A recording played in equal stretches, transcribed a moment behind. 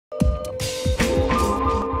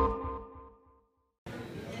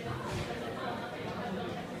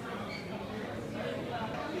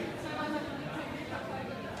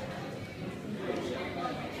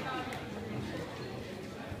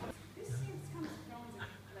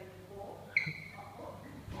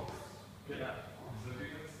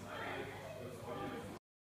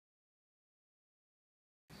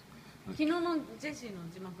昨日のジェシーの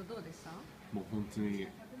字幕どうでした？もう本当に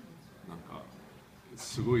なんか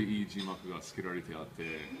すごいいい字幕がつけられてあって、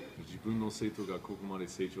自分の生徒がここまで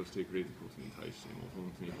成長してくれたことに対しても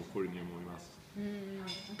本当に誇りに思います。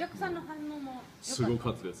お客さんの反応も良かった？すごか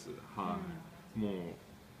ったです。はい。もう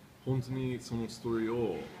本当にそのストーリー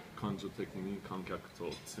を感情的に観客と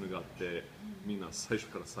つながって、みんな最初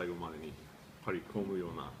から最後までに張り込むよ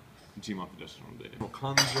うな字幕でしたので、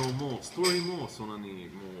感情もストーリーもそんなにもう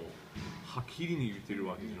はっきりに言ってる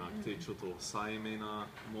わけじゃなくて、ちょっと抑えめな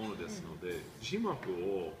ものですので、字幕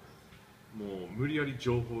をもう無理やり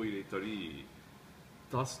情報を入れたり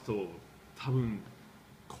出すと多分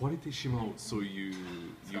壊れてしまう、そういう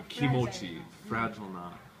気持ち、フラジル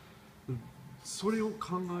な、それを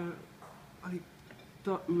考え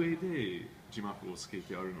た上で字幕をつけ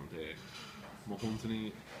てあるので、もう本当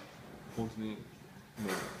にもう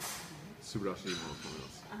素晴らしいものと思いま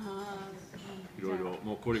す。いろいろ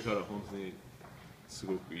もうこれから本当にす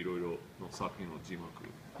ごくいろいろの作品の字幕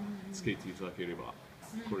つけていただければ、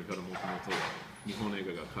これからもっともっと日本映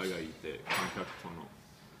画が海外に行って観客との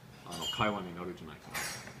会話になるんじゃないかな。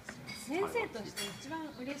先生として一番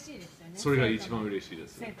嬉しいですよね。それが一番嬉しいで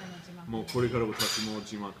す。生徒の字幕。もうこれから私も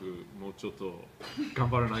字幕もうちょっと頑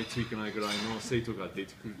張らないといけないぐらいの生徒が出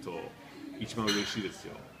てくると一番嬉しいです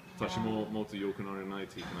よ。私ももっと良くならない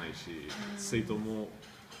といけないし、生徒も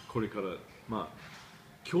これからまあ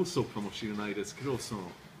競争かもしれないですけど、その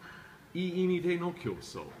いい意味での競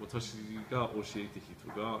争、私が教えた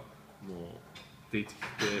人がもう出てきて、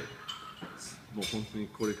もう本当に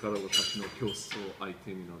これから私の競争相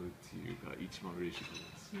手になるっていうか一番嬉しいことで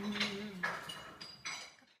す。